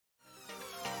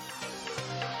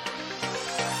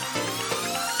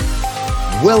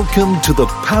Welcome to the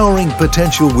Powering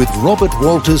Potential with Robert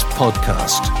Walters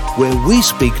podcast, where we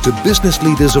speak to business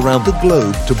leaders around the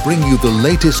globe to bring you the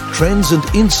latest trends and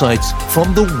insights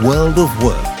from the world of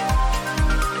work.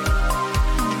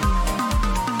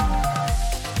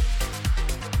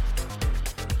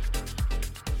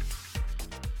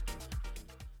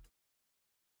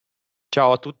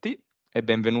 Ciao a tutti e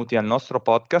benvenuti al nostro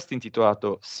podcast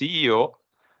intitolato CEO,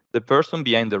 The Person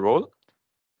Behind the Role.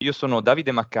 Io sono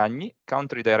Davide Maccagni,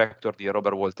 Country Director di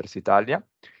Robert Walters Italia,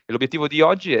 e l'obiettivo di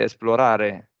oggi è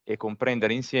esplorare e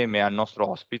comprendere insieme al nostro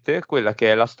ospite quella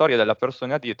che è la storia della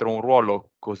persona dietro un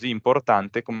ruolo così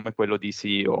importante come quello di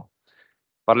CEO.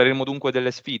 Parleremo dunque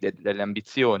delle sfide, delle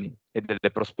ambizioni e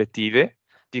delle prospettive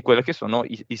di quelli che sono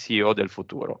i CEO del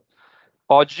futuro.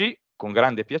 Oggi, con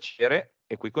grande piacere,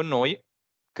 è qui con noi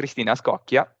Cristina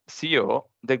Scocchia,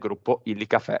 CEO del gruppo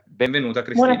Illycaffè. Benvenuta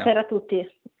Cristina. Buonasera a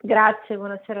tutti, grazie,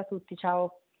 buonasera a tutti,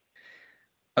 ciao.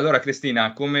 Allora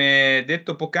Cristina, come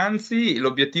detto poc'anzi,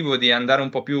 l'obiettivo è di andare un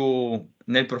po' più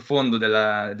nel profondo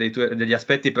degli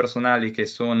aspetti personali che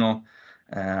sono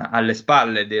alle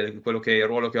spalle di quello che è il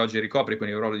ruolo che oggi ricopri,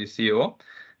 quindi il ruolo di CEO,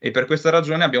 e per questa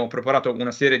ragione abbiamo preparato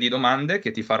una serie di domande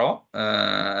che ti farò.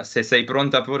 Se sei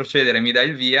pronta a procedere, mi dai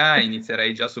il via,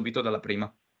 inizierei già subito dalla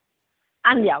prima.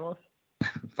 Andiamo.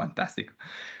 Fantastico.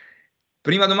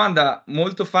 Prima domanda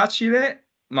molto facile,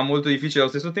 ma molto difficile allo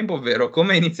stesso tempo, ovvero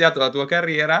come è iniziata la tua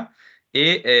carriera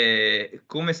e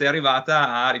come sei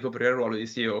arrivata a ricoprire il ruolo di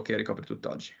CEO che ricopri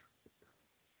tutt'oggi?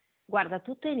 Guarda,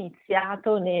 tutto è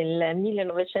iniziato nel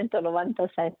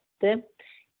 1997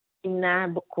 in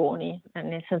Bocconi,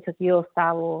 nel senso che io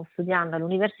stavo studiando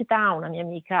all'università, una mia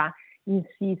amica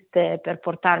insiste per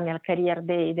portarmi al Career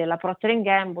Day della Procter &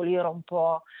 Gamble, io ero un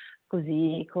po'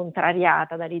 così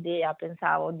contrariata dall'idea,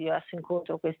 pensavo, oddio, adesso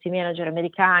incontro questi manager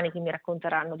americani che mi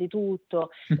racconteranno di tutto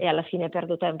e alla fine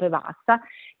perdo tempo e basta,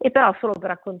 e però solo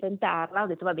per accontentarla ho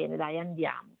detto va bene, dai,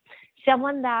 andiamo. Siamo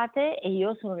andate e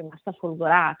io sono rimasta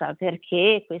folgorata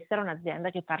perché questa era un'azienda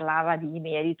che parlava di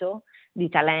merito, di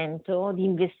talento, di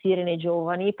investire nei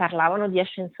giovani, parlavano di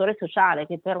ascensore sociale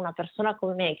che per una persona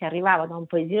come me che arrivava da un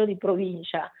paesino di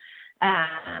provincia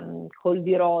col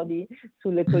di Rodi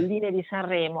sulle colline di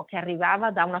Sanremo, che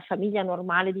arrivava da una famiglia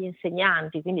normale di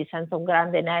insegnanti, quindi senza un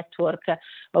grande network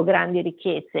o grandi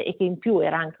ricchezze, e che in più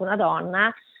era anche una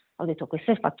donna, ho detto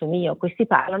questo è fatto mio, questi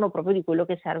parlano proprio di quello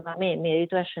che serve a me,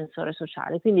 merito e ascensore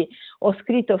sociale. Quindi ho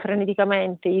scritto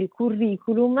freneticamente il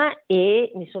curriculum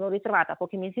e mi sono ritrovata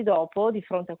pochi mesi dopo di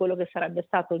fronte a quello che sarebbe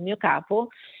stato il mio capo,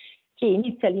 che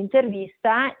inizia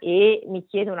l'intervista e mi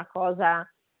chiede una cosa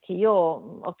che io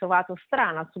ho trovato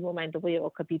strana sul momento, poi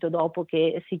ho capito dopo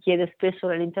che si chiede spesso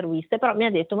nelle interviste, però mi ha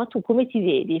detto ma tu come ti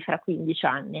vedi fra 15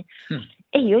 anni?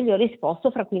 E io gli ho risposto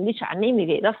fra 15 anni mi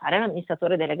vedo a fare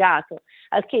l'amministratore delegato,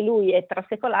 al che lui è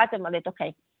trasecolato e mi ha detto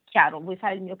ok, chiaro, vuoi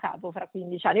fare il mio capo fra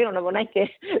 15 anni? Io non avevo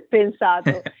neanche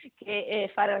pensato che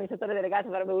fare l'amministratore delegato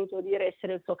avrebbe voluto dire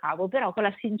essere il suo capo, però con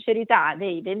la sincerità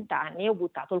dei 20 anni ho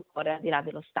buttato il cuore al di là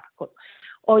dell'ostacolo.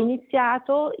 Ho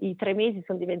iniziato, i 3 mesi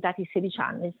sono diventati 16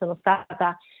 anni, sono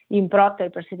stata in Procter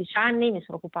per 16 anni, mi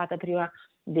sono occupata prima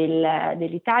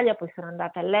dell'Italia, poi sono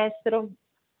andata all'estero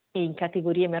in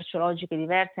categorie merceologiche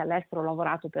diverse, all'estero ho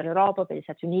lavorato per l'Europa, per gli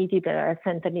Stati Uniti, per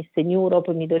Central Eastern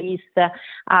Europe, Middle East,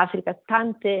 Africa,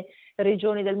 tante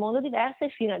regioni del mondo diverse,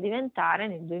 fino a diventare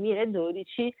nel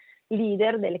 2012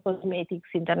 leader delle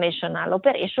Cosmetics International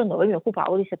Operation, dove mi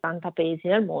occupavo di 70 paesi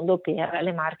nel mondo per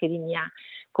le marche di mia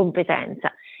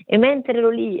competenza. E mentre ero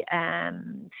lì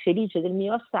felice del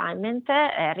mio assignment,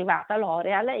 è arrivata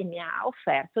L'Oréal e mi ha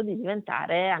offerto di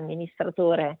diventare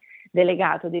amministratore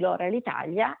delegato di L'Oréal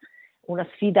Italia, una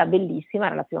sfida bellissima,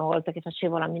 era la prima volta che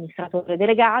facevo l'amministratore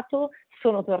delegato.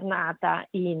 Sono tornata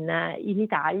in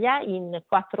Italia, in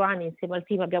 4 anni insieme al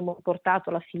team abbiamo portato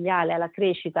la filiale alla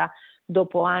crescita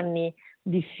dopo anni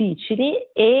difficili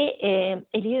e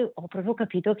lì ho proprio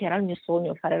capito che era il mio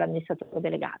sogno fare l'amministratore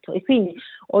delegato, e quindi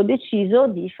ho deciso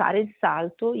di fare il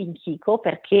salto in Kiko,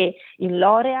 perché in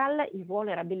L'Oréal il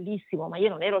ruolo era bellissimo, ma io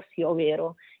non ero CEO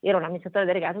vero, ero l'amministratore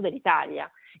delegato dell'Italia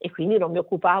e quindi non mi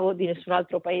occupavo di nessun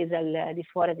altro paese al di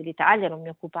fuori dell'Italia, non mi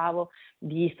occupavo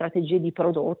di strategie di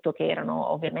prodotto che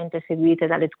erano ovviamente seguite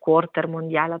dall'headquarter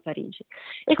mondiale a Parigi,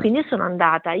 e quindi sono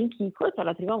andata in Kiko e per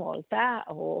la prima volta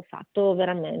ho fatto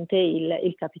veramente il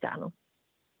capitano.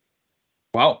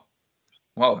 Wow,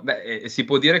 Wow, beh, si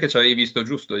può dire che ci avevi visto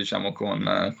giusto, diciamo, con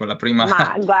la prima.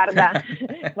 Ma guarda,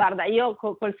 guarda, io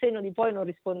col senno di poi non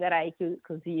risponderei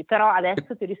così, però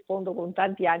adesso ti rispondo con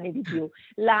tanti anni di più.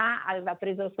 Là aveva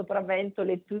preso il sopravvento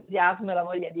l'entusiasmo e la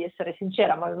voglia di essere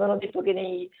sincera, ma avevano detto che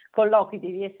nei colloqui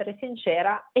devi essere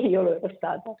sincera e io lo ero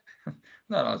stata.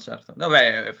 No, certo.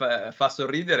 Vabbè, fa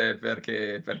sorridere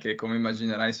perché come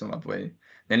immaginerai, insomma, poi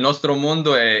nel nostro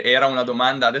mondo era una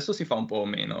domanda, adesso si fa un po'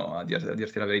 meno a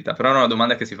dirti la verità, però era una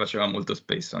domanda che si faceva molto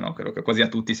spesso, no, credo che quasi a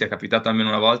tutti sia capitato almeno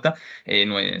una volta e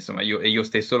noi insomma io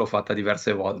stesso l'ho fatta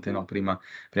diverse volte, no, prima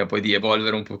poi di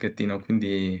evolvere un pochettino,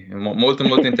 quindi molto,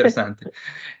 molto interessante.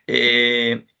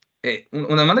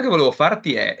 Una domanda che volevo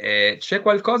farti è: c'è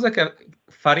qualcosa che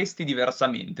faresti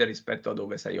diversamente rispetto a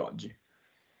dove sei oggi?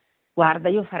 Guarda,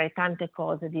 io farei tante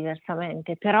cose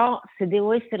diversamente, però se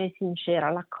devo essere sincera,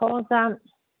 la cosa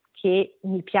che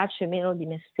mi piace meno di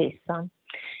me stessa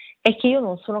è che io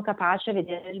non sono capace a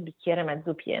vedere il bicchiere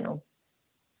mezzo pieno.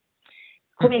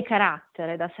 Come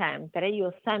carattere da sempre, io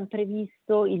ho sempre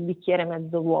visto il bicchiere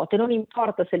mezzo vuoto e non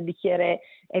importa se il bicchiere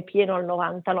è pieno al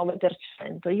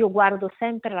 99%, io guardo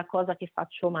sempre la cosa che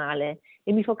faccio male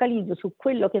e mi focalizzo su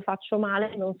quello che faccio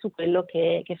male, non su quello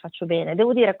che faccio bene.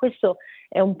 Devo dire, questo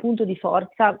è un punto di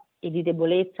forza e di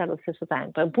debolezza allo stesso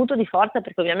tempo. È un punto di forza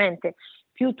perché ovviamente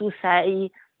più tu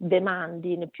sei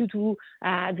demanding, più tu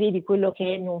vedi quello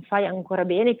che non fai ancora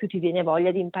bene, più ti viene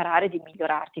voglia di imparare, di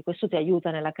migliorarti. Questo ti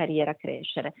aiuta nella carriera a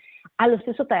crescere. Allo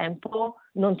stesso tempo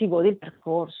non ti godi il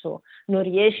percorso, non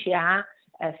riesci a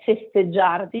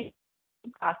festeggiarti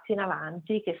i passi in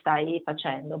avanti che stai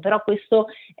facendo, però questo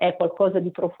è qualcosa di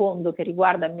profondo che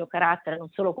riguarda il mio carattere non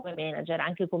solo come manager,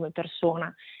 anche come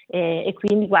persona e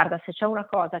quindi guarda, se c'è una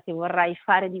cosa che vorrei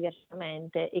fare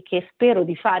diversamente e che spero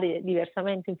di fare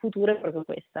diversamente in futuro è proprio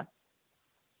questa.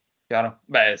 Chiaro.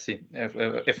 Beh sì,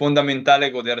 è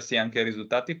fondamentale godersi anche i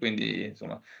risultati, quindi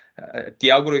insomma, ti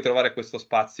auguro di trovare questo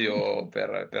spazio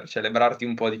per celebrarti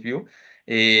un po' di più.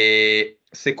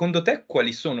 Secondo te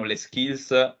quali sono le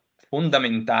skills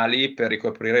fondamentali per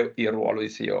ricoprire il ruolo di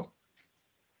CEO?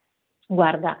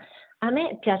 Guarda, a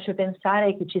me piace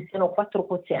pensare che ci siano 4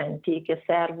 quozienti che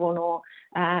servono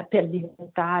per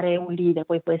diventare un leader,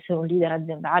 poi può essere un leader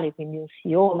aziendale, quindi un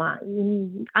CEO, ma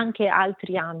in anche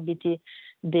altri ambiti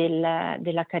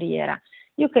della carriera.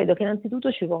 Io credo che innanzitutto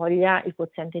ci voglia il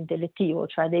quoziente intellettivo,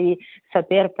 cioè devi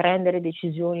saper prendere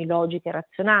decisioni logiche e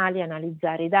razionali,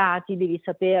 analizzare i dati, devi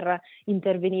saper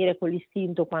intervenire con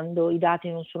l'istinto quando i dati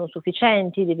non sono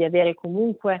sufficienti, devi avere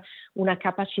comunque una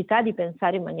capacità di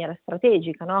pensare in maniera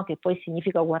strategica, no? Che poi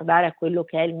significa guardare a quello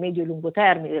che è il medio e lungo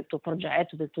termine del tuo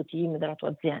progetto, del tuo team, della tua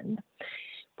azienda.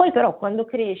 Poi però quando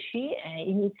cresci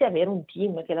inizi ad avere un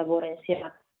team che lavora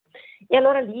insieme e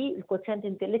allora lì il quoziente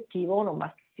intellettivo non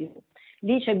basta più.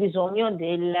 Lì c'è bisogno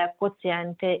del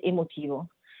quoziente emotivo,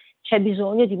 c'è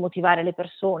bisogno di motivare le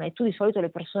persone. Tu di solito le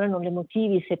persone non le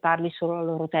motivi se parli solo alla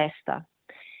loro testa,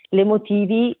 le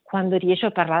motivi quando riesci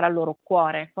a parlare al loro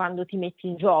cuore, quando ti metti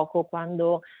in gioco,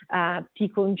 quando ti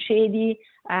concedi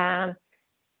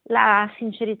la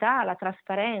sincerità, la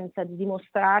trasparenza, di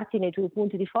dimostrarti nei tuoi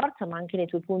punti di forza ma anche nei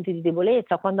tuoi punti di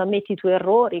debolezza, quando ammetti i tuoi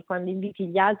errori, quando inviti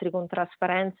gli altri con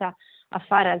trasparenza a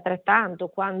fare altrettanto,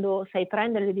 quando sai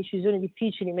prendere le decisioni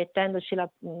difficili mettendoci la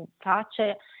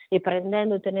faccia e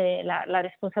prendendotene la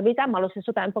responsabilità, ma allo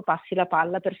stesso tempo passi la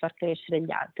palla per far crescere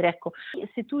gli altri. Ecco,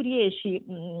 se tu riesci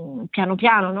piano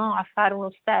piano, no, a fare uno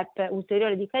step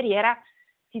ulteriore di carriera,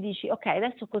 ti dici ok,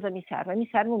 adesso cosa mi serve? Mi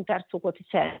serve un terzo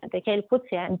quoziente, che è il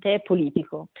quoziente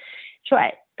politico.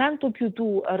 Cioè, tanto più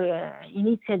tu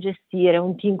inizi a gestire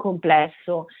un team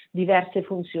complesso, diverse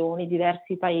funzioni,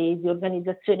 diversi paesi,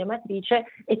 organizzazioni a matrice,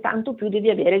 e tanto più devi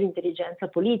avere l'intelligenza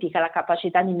politica, la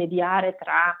capacità di mediare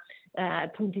tra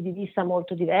punti di vista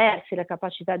molto diversi, la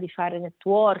capacità di fare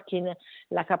networking,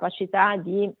 la capacità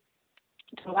di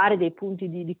trovare dei punti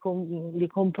di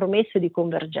compromesso e di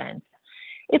convergenza.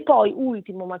 E poi,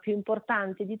 ultimo ma più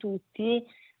importante di tutti,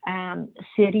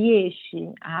 se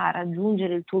riesci a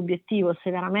raggiungere il tuo obiettivo,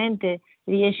 se veramente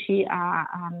riesci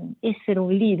a essere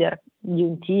un leader di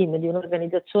un team, di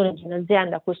un'organizzazione, di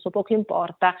un'azienda, questo poco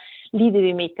importa, lì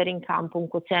devi mettere in campo un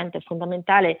quoziente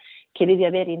fondamentale che devi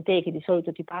avere in te, che di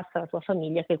solito ti passa la tua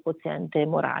famiglia, che è il quoziente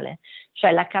morale,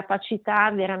 cioè la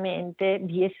capacità veramente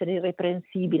di essere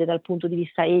irreprensibile dal punto di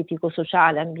vista etico,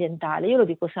 sociale, ambientale. Io lo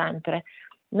dico sempre,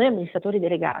 noi amministratori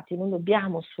delegati non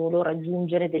dobbiamo solo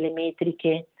raggiungere delle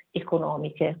metriche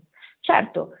economiche.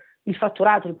 Certo, il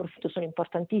fatturato e il profitto sono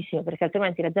importantissimi perché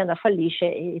altrimenti l'azienda fallisce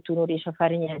e tu non riesci a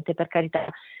fare niente, per carità.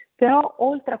 Però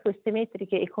oltre a queste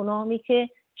metriche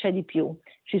economiche c'è di più.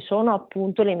 Ci sono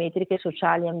appunto le metriche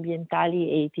sociali, ambientali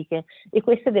e etiche e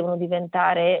queste devono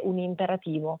diventare un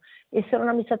imperativo. Essere un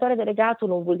amministratore delegato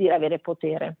non vuol dire avere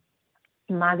potere,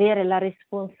 ma avere la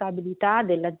responsabilità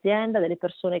dell'azienda, delle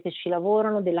persone che ci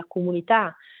lavorano, della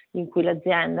comunità in cui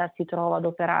l'azienda si trova ad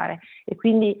operare, e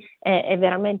quindi è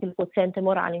veramente il quoziente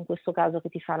morale in questo caso che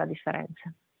ti fa la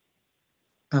differenza.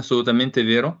 Assolutamente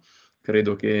vero.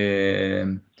 Credo che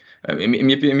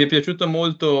mi è piaciuto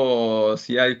molto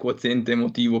sia il quoziente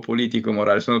emotivo, politico,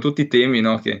 morale. Sono tutti temi,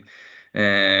 no,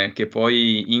 che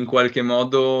poi in qualche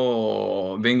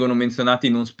modo vengono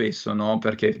menzionati non spesso, no,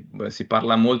 perché si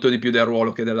parla molto di più del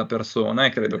ruolo che della persona,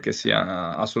 e credo che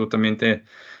sia assolutamente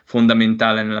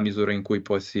fondamentale nella misura in cui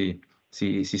poi si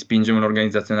spinge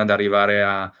un'organizzazione ad arrivare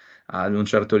ad un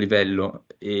certo livello.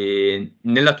 E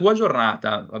nella tua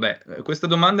giornata, vabbè, questa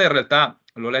domanda in realtà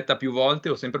l'ho letta più volte,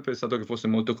 ho sempre pensato che fosse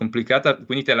molto complicata,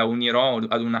 quindi te la unirò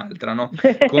ad un'altra, no?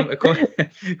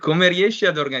 Come riesci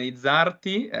ad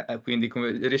organizzarti, quindi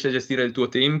come riesci a gestire il tuo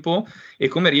tempo e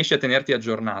come riesci a tenerti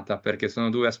aggiornata, perché sono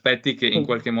due aspetti che in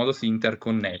qualche modo si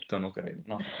interconnettono, credo,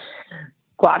 no?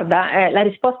 Guarda, la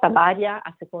risposta varia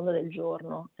a seconda del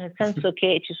giorno, nel senso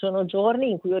che ci sono giorni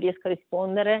in cui io riesco a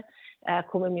rispondere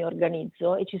come mi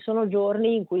organizzo, e ci sono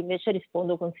giorni in cui invece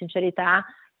rispondo con sincerità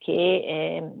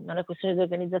che non è questione di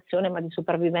organizzazione ma di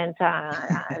sopravvivenza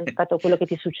rispetto a quello che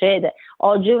ti succede.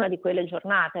 Oggi è una di quelle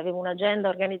giornate, avevo un'agenda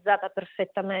organizzata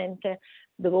perfettamente,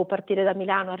 dovevo partire da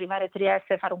Milano, arrivare a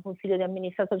Trieste, fare un consiglio di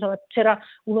amministrazione, c'era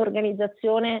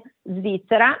un'organizzazione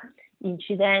svizzera.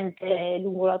 Incidente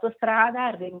lungo l'autostrada,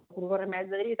 arrivo con un'ora e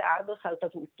mezza di ritardo, salta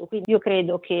tutto. Quindi io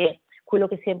credo che quello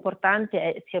che sia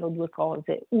importante siano due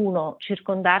cose. Uno,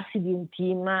 circondarsi di un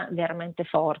team veramente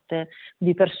forte,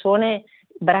 di persone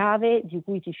brave di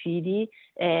cui ti fidi,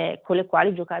 con le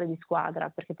quali giocare di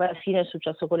squadra, perché poi alla fine il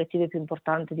successo collettivo è più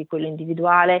importante di quello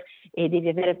individuale, e devi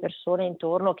avere persone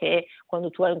intorno che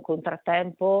quando tu hai un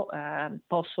contrattempo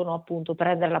possono appunto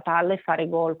prendere la palla e fare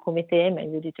gol come te,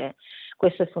 meglio di te.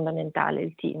 Questo è fondamentale,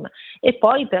 il team. E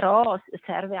poi però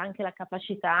serve anche la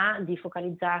capacità di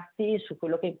focalizzarsi su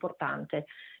quello che è importante.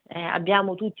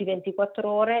 Abbiamo tutti 24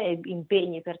 ore e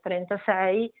impegni per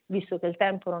 36, visto che il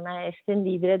tempo non è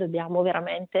estendibile, dobbiamo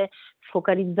veramente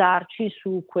focalizzarci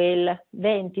su quel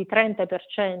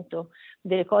 20-30%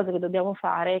 delle cose che dobbiamo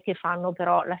fare, che fanno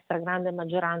però la stragrande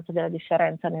maggioranza della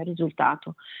differenza nel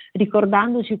risultato,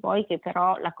 ricordandoci poi che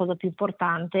però la cosa più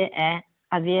importante è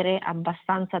avere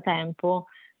abbastanza tempo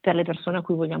per le persone a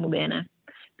cui vogliamo bene,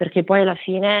 perché poi alla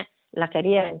fine la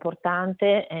carriera è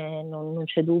importante, non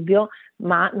c'è dubbio,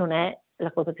 ma non è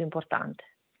la cosa più importante.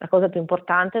 La cosa più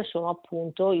importante sono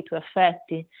appunto i tuoi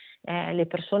affetti, le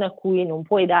persone a cui non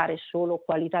puoi dare solo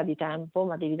qualità di tempo,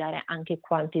 ma devi dare anche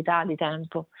quantità di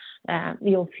tempo.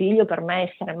 Io ho un figlio, per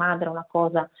me essere madre è una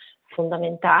cosa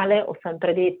fondamentale, ho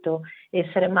sempre detto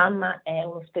essere mamma è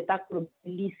uno spettacolo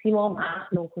bellissimo, ma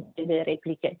non concede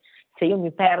repliche. Se io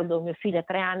mi perdo mio figlio a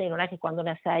 3 anni, non è che quando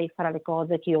ne ha 6 farà le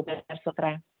cose che io ho perso a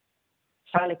 3,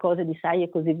 farà le cose di 6 e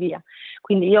così via.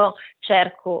 Quindi io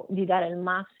cerco di dare il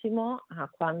massimo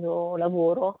quando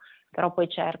lavoro, però poi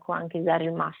cerco anche di dare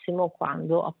il massimo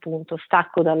quando appunto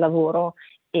stacco dal lavoro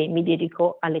e mi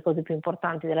dedico alle cose più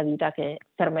importanti della vita, che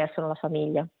per me sono la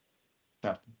famiglia.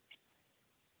 Certo.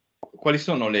 Quali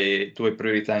sono le tue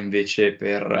priorità invece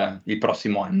per il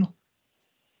prossimo anno?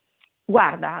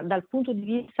 Guarda, dal punto di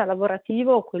vista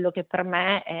lavorativo, quello che per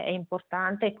me è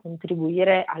importante è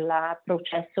contribuire al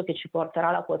processo che ci porterà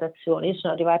alla quotazione. Io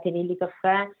sono arrivata in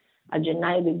Illycaffè a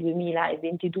gennaio del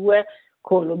 2022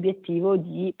 con l'obiettivo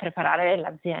di preparare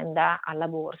l'azienda alla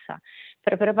borsa.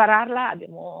 Per prepararla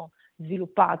abbiamo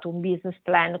sviluppato un business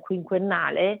plan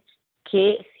quinquennale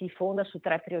che si fonda su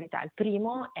 3 priorità. Il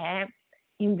primo è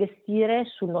investire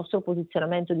sul nostro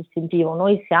posizionamento distintivo.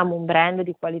 Noi siamo un brand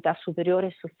di qualità superiore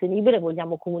e sostenibile,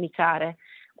 vogliamo comunicare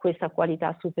questa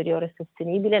qualità superiore e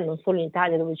sostenibile non solo in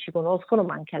Italia, dove ci conoscono,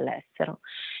 ma anche all'estero.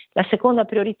 La seconda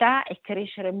priorità è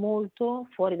crescere molto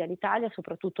fuori dall'Italia,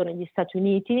 soprattutto negli Stati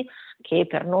Uniti, che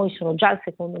per noi sono già il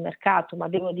secondo mercato, ma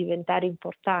devono diventare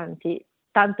importanti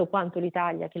tanto quanto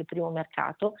l'Italia, che è il primo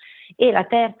mercato. E la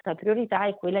terza priorità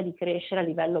è quella di crescere a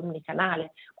livello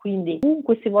omnicanale, quindi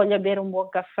comunque si voglia bere un buon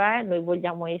caffè, noi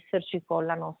vogliamo esserci con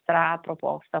la nostra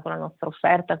proposta, con la nostra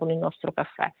offerta, con il nostro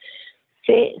caffè.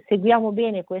 Se seguiamo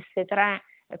bene queste 3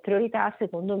 priorità,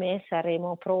 secondo me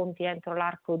saremo pronti entro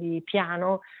l'arco di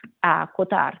piano a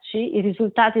quotarci. I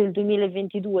risultati del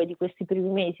 2022, di questi primi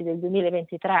mesi del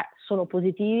 2023, sono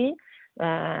positivi,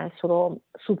 sono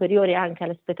superiori anche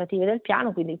alle aspettative del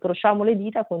piano, quindi incrociamo le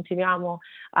dita, continuiamo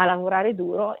a lavorare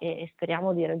duro e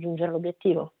speriamo di raggiungere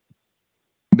l'obiettivo.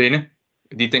 Bene,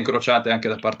 dita incrociate anche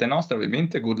da parte nostra,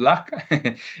 ovviamente, good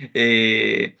luck.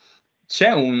 E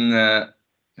c'è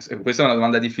questa è una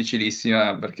domanda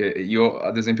difficilissima perché io,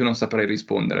 ad esempio, non saprei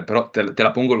rispondere, però te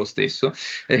la pongo lo stesso.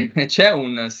 C'è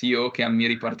un CEO che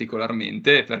ammiri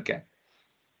particolarmente e perché?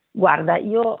 Guarda,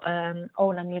 io ho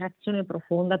un'ammirazione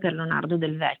profonda per Leonardo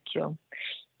Del Vecchio,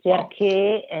 Wow.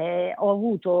 perché ho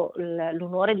avuto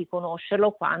l'onore di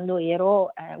conoscerlo quando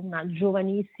ero una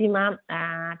giovanissima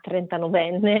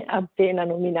 39enne appena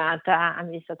nominata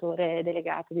amministratore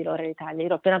delegato di L'Oréal Italia.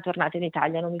 Ero appena tornata in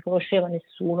Italia, non mi conosceva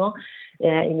nessuno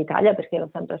in Italia perché ero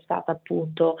sempre stata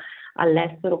appunto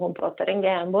all'estero con Procter &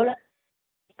 Gamble.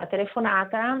 La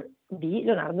telefonata di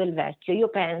Leonardo Del Vecchio, io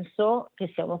penso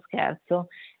che sia uno scherzo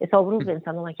e stavo proprio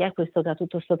pensando, ma chi è questo che ha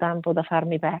tutto questo tempo da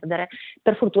farmi perdere?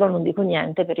 Per fortuna non dico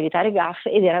niente per evitare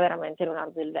gaffe ed era veramente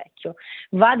Leonardo Del Vecchio.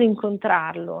 Vado a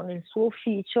incontrarlo nel suo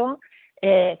ufficio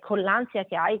con l'ansia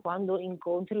che hai quando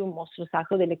incontri un mostro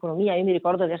sacro dell'economia. Io mi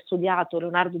ricordo di aver studiato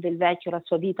Leonardo Del Vecchio, la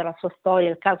sua vita, la sua storia,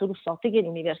 il caso Russotti in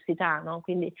università, no?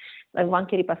 Quindi avevo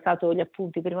anche ripassato gli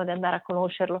appunti prima di andare a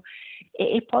conoscerlo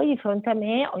e poi di fronte a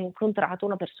me ho incontrato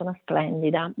una persona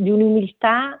splendida, di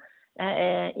un'umiltà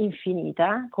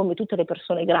infinita, come tutte le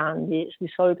persone grandi, di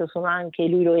solito sono anche,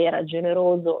 lui lo era,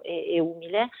 generoso e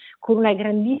umile, con una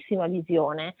grandissima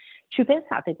visione. Ci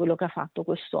pensate quello che ha fatto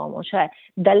quest'uomo, cioè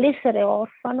dall'essere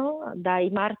orfano, dai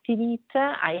Martinit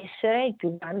a essere il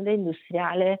più grande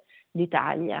industriale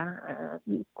d'Italia,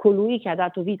 colui che ha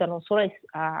dato vita non solo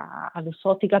a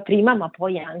Lussottica prima, ma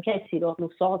poi anche a Essilor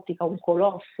Lussottica, un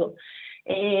colosso.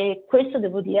 E questo,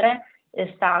 devo dire, è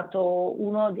stato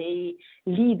uno dei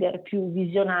leader più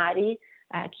visionari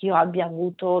che io abbia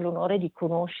avuto l'onore di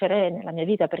conoscere nella mia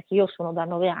vita, perché io sono da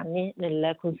 9 anni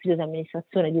nel consiglio di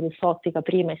amministrazione di Lussottica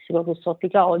prima e Essilor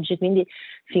Lussottica oggi, quindi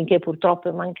finché purtroppo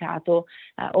è mancato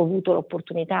ho avuto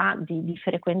l'opportunità di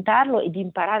frequentarlo e di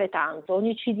imparare tanto.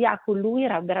 Ogni CDA con lui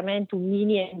era veramente un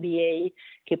mini MBA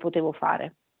che potevo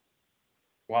fare.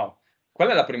 Wow. Qual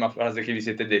è la prima frase che vi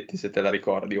siete detti, se te la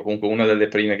ricordi, o comunque una delle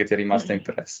prime che ti è rimasta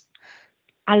impressa?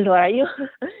 Allora, io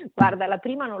guarda, la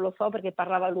prima non lo so perché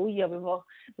parlava lui, io avevo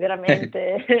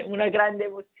veramente una grande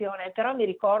emozione, però mi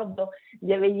ricordo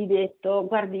di avergli detto,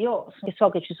 guardi, io so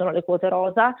che ci sono le quote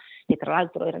rosa, e tra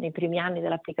l'altro erano i primi anni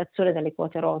dell'applicazione delle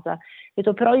quote rosa, ho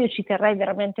detto, però io ci terrei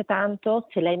veramente tanto,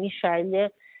 se lei mi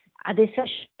sceglie, ad essere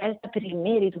scelta per il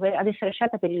merito, ad essere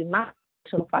scelta per il mazzo che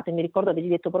sono fatta, e mi ricordo avergli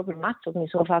detto proprio il mazzo che mi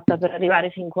sono fatta per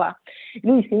arrivare fin qua.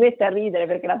 Lui si mette a ridere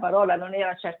perché la parola non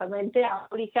era certamente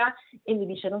aulica e mi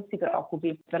dice non si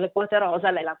preoccupi, per le quote rosa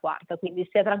lei è la quarta, quindi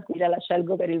stia tranquilla, la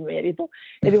scelgo per il merito.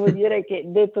 E devo dire che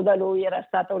detto da lui era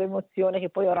stata un'emozione che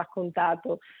poi ho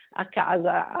raccontato a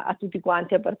casa a tutti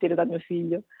quanti, a partire da mio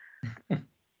figlio.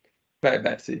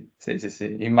 Beh, sì,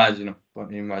 immagino.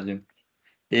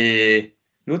 E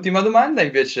l'ultima domanda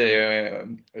invece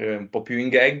è un po' più in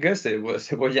gag,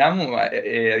 se vogliamo, ma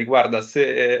riguarda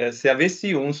se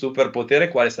avessi un superpotere,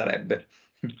 quale sarebbe?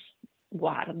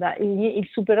 Guarda, il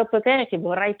superpotere che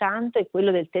vorrei tanto è quello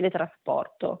del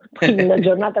teletrasporto. Quindi una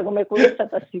giornata come questa,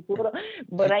 ti assicuro,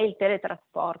 vorrei il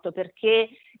teletrasporto perché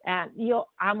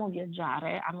io amo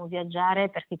viaggiare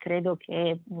perché credo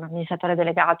che un amministratore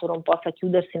delegato non possa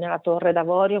chiudersi nella torre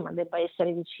d'avorio, ma debba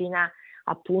essere vicina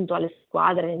appunto alle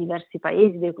squadre nei diversi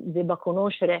paesi, debba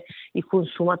conoscere i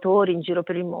consumatori in giro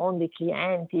per il mondo, i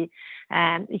clienti,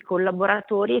 i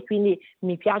collaboratori, e quindi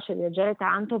mi piace viaggiare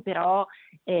tanto, però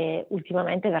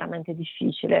ultimamente è veramente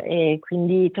difficile e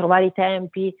quindi trovare i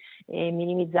tempi e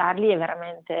minimizzarli è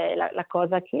veramente la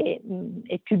cosa che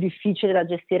è più difficile da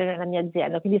gestire nella mia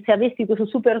azienda. Quindi se avessi questo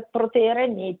superpotere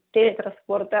mi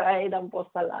teletrasporterei da un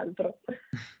posto all'altro.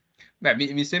 Beh,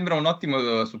 mi sembra un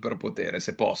ottimo superpotere,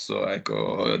 se posso,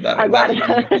 ecco, dare Guarda,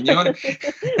 la mia opinione.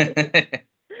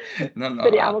 No.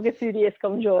 Speriamo che si riesca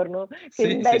un giorno, che Sì,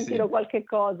 sì, inventino sì. qualche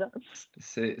cosa.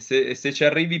 Se ci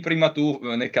arrivi prima tu,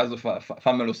 nel caso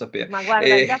fammelo sapere. Ma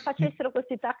guarda, già facessero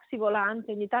questi taxi volanti,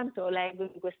 ogni tanto leggo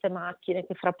di queste macchine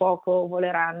che fra poco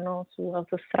voleranno su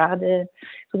autostrade,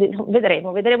 così,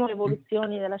 vedremo le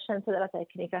evoluzioni della scienza e della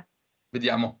tecnica.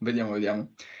 Vediamo.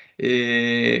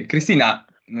 Cristina,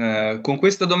 con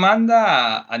questa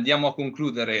domanda andiamo a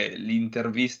concludere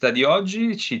l'intervista di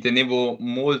oggi. Ci tenevo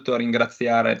molto a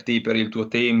ringraziarti per il tuo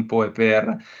tempo e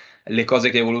per le cose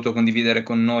che hai voluto condividere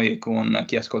con noi e con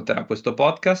chi ascolterà questo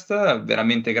podcast.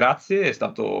 Veramente grazie, è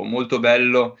stato molto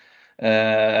bello,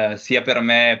 sia per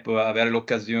me avere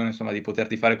l'occasione, insomma, di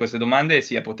poterti fare queste domande e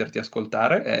sia poterti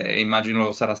ascoltare. Immagino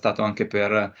lo sarà stato anche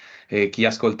per chi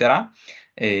ascolterà.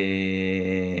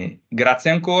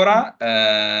 Grazie ancora,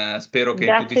 spero che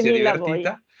tu ti Grazie sia mille a voi.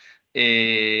 divertita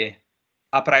e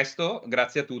A presto,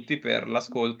 grazie a tutti per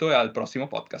l'ascolto e al prossimo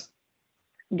podcast.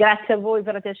 Grazie a voi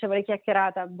per la piacevole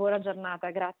chiacchierata, buona giornata,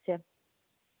 grazie.